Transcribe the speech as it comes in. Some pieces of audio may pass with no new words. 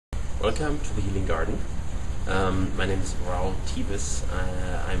Welcome to the Healing Garden. My name is Raoul Tibes.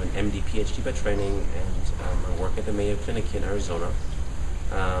 I'm an MD Ph.D. by training, and I work at the Mayo Clinic here in Arizona.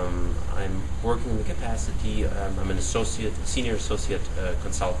 I'm working in the capacity, I'm an senior associate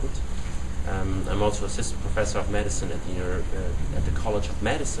consultant. I'm also assistant professor of medicine at the College of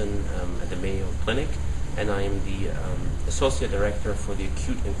Medicine at the Mayo Clinic, and I am the associate director for the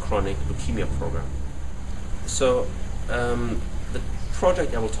Acute and Chronic Leukemia program. So the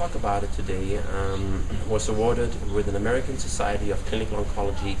project I will talk about it today was awarded with an American Society of Clinical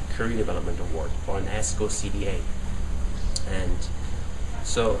Oncology Career Development Award, or an ASCO CDA. And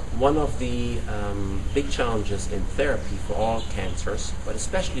so one of the big challenges in therapy for all cancers, but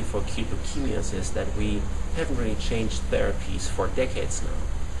especially for acute leukemias, is that we haven't really changed therapies for decades now.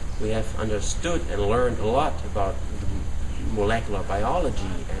 We have understood and learned a lot about molecular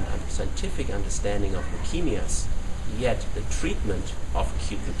biology and scientific understanding of leukemias, yet the treatment of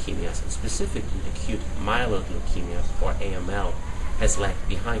acute leukemias, and specifically acute myeloid leukemias, or AML, has lagged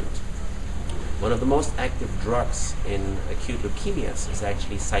behind. One of the most active drugs in acute leukemias is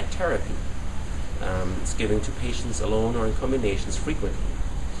actually Cytarabine. It's given to patients alone or in combinations frequently.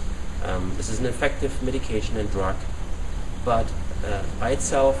 This is an effective medication and drug, but by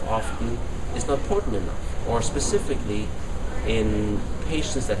itself often is not potent enough, or specifically in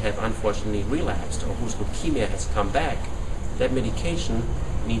patients that have unfortunately relapsed or whose leukemia has come back, that medication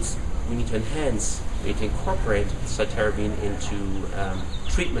we need to enhance, we need to incorporate Cytarabine into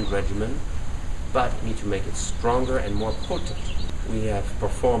treatment regimen, but we need to make it stronger and more potent. We have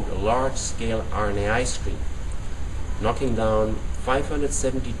performed a large-scale RNAi screen, knocking down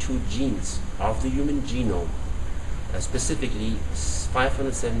 572 genes of the human genome, specifically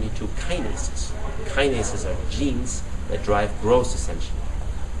 572 kinases. Kinases are genes that drive growth, essentially.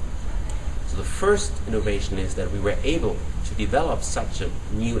 So the first innovation is that we were able to develop such a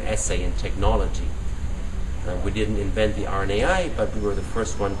new assay and technology. We didn't invent the RNAi, but we were the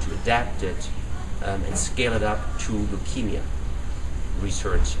first one to adapt it and scale it up to leukemia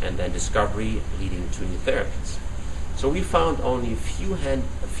research and then discovery, leading to new therapies. So we found only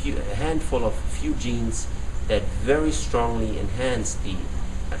a handful of few genes that very strongly enhance the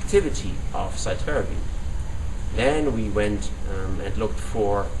activity of Cytarabine. Then we went and looked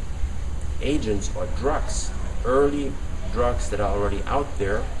for agents or drugs, early drugs that are already out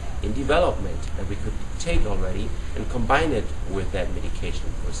there in development that we could take already and combine it with that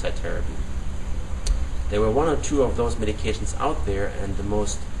medication, with Cytarabine. There were one or two of those medications out there, and the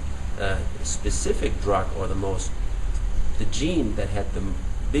most specific drug, or the gene that had the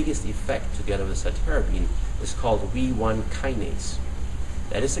biggest effect together with Cytarabine, is called WEE1 kinase.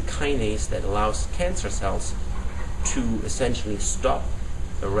 That is a kinase that allows cancer cells to essentially stop,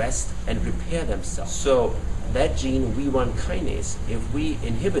 arrest, and repair themselves. So that gene, WEE1 kinase, if we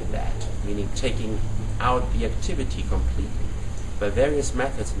inhibit that, meaning taking out the activity completely, by various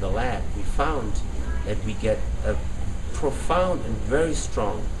methods in the lab, we found that we get a profound and very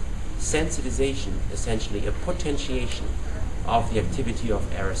strong sensitization, essentially a potentiation of the activity of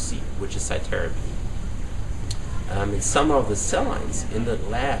RSC, which is Cytarabine. In some of the cell lines in the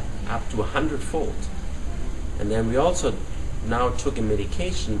lab, up to 100-fold. And then we also now took a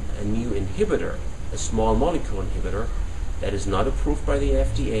medication, a new inhibitor, a small molecule inhibitor, that is not approved by the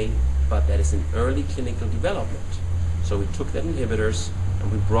FDA, but that is in early clinical development. So we took that inhibitors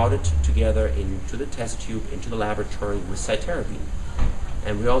and we brought it together into the test tube, into the laboratory with Cytarabine.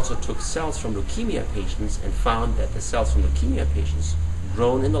 And we also took cells from leukemia patients and found that the cells from leukemia patients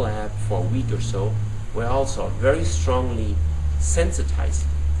grown in the lab for a week or so were also very strongly sensitized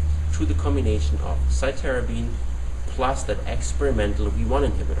to the combination of Cytarabine plus that experimental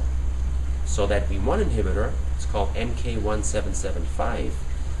WEE1 inhibitor. So that WEE1 inhibitor, it's called MK1775,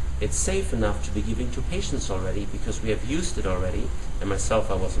 it's safe enough to be given to patients already because we have used it already, and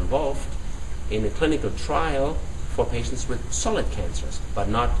myself, I was involved in a clinical trial for patients with solid cancers, but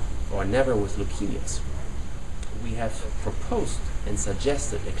not or never with leukemias. We have proposed and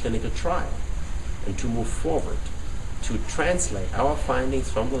suggested a clinical trial, and to move forward to translate our findings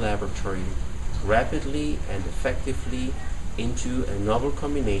from the laboratory rapidly and effectively into a novel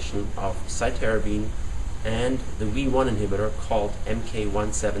combination of Cytarabine and the WEE1 inhibitor called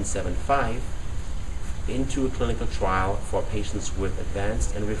MK1775 into a clinical trial for patients with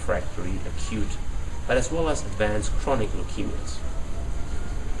advanced and refractory acute, but as well as advanced chronic leukemias.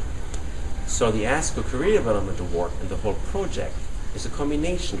 So the ASCO Career Development Award and the whole project is a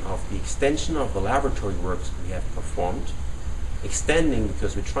combination of the extension of the laboratory works we have performed, extending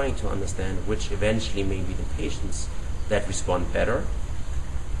because we're trying to understand which eventually may be the patients that respond better,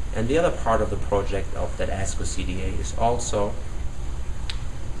 And the other part of the project of that ASCO CDA is also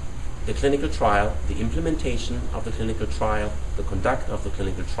the clinical trial, the implementation of the clinical trial, the conduct of the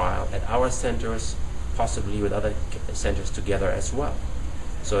clinical trial at our centers, possibly with other centers together as well.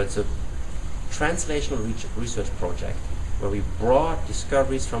 So it's a translational research project where we brought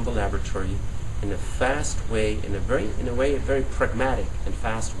discoveries from the laboratory in a fast way, in a very pragmatic and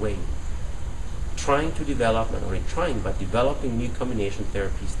fast way, trying to develop, not only trying, but developing new combination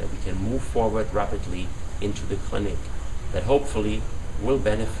therapies that we can move forward rapidly into the clinic, that hopefully will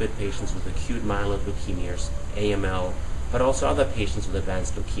benefit patients with acute myeloid leukemias, AML, but also other patients with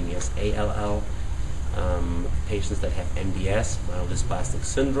advanced leukemias, ALL, patients that have MDS, myelodysplastic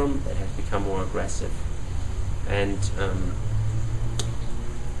syndrome, that have become more aggressive. And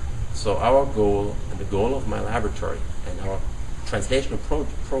so our goal, and the goal of my laboratory, and our translational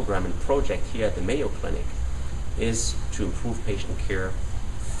program and project here at the Mayo Clinic, is to improve patient care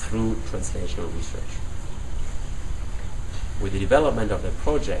through translational research. With the development of the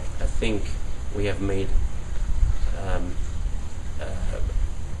project, I think we have made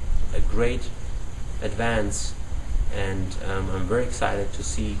a great advance, and I'm very excited to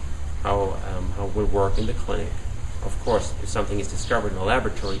see how it will work in the clinic. Of course, if something is discovered in a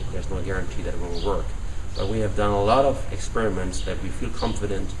laboratory, there's no guarantee that it will work. But we have done a lot of experiments that we feel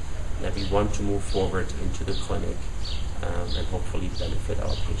confident that we want to move forward into the clinic and hopefully benefit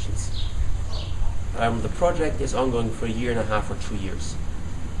our patients. The project is ongoing for 1.5 years or 2 years.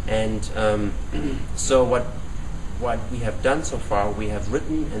 And so what we have done so far, we have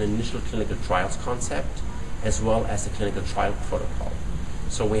written an initial clinical trials concept as well as a clinical trial protocol.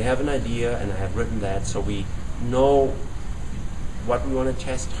 So we have an idea, and I have written that, so we know what we want to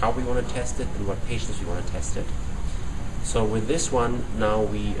test, how we want to test it, and what patients we want to test it. So with this one, now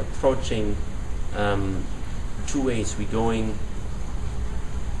we approaching 2 ways. We're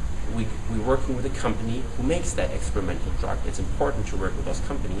working with a company who makes that experimental drug. It's important to work with those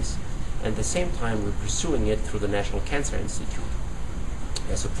companies. And at the same time, we're pursuing it through the National Cancer Institute.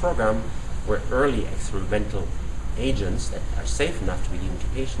 There's a program where early experimental agents that are safe enough to be given to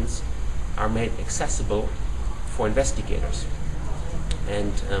patients are made accessible for investigators.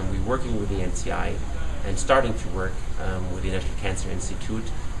 And we're working with the NCI and starting to work with the National Cancer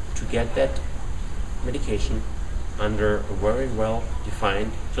Institute to get that medication under a very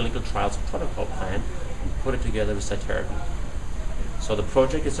well-defined clinical trials protocol plan and put it together with Cytarabine. So the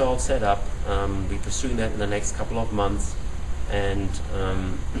project is all set up. We're pursuing that in the next couple of months, and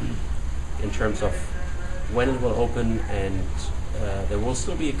in terms of when it will open, and there will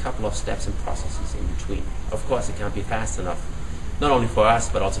still be a couple of steps and processes in between. Of course, it can't be fast enough, not only for us,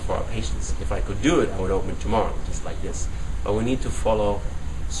 but also for our patients. If I could do it, I would open it tomorrow, just like this. But we need to follow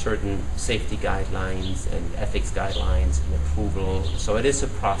certain safety guidelines and ethics guidelines and approval. So it is a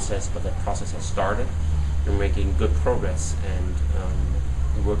process, but that process has started. We're making good progress, and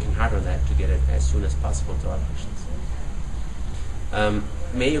we're working hard on that to get it as soon as possible to our patients.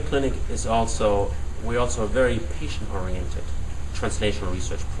 Mayo Clinic is we're also a very patient-oriented translational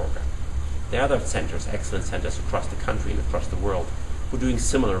research program. There are other centers, excellent centers across the country and across the world, who are doing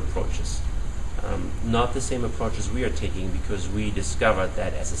similar approaches. Not the same approaches we are taking, because we discovered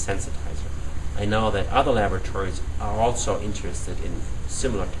that as a sensitizer. I know that other laboratories are also interested in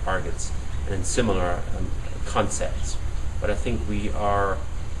similar targets and in similar concepts, but I think we are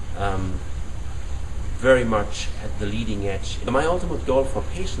very much at the leading edge. My ultimate goal for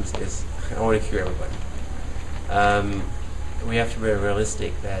patients is I want to cure everybody. We have to be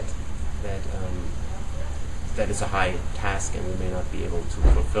realistic that is a high task, and we may not be able to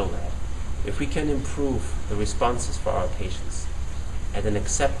fulfill that. If we can improve the responses for our patients at an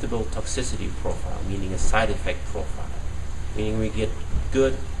acceptable toxicity profile, meaning a side effect profile, meaning we get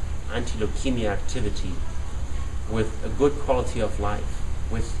good anti-leukemia activity with a good quality of life,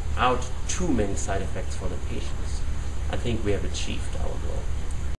 without too many side effects for the patients, I think we have achieved our goal.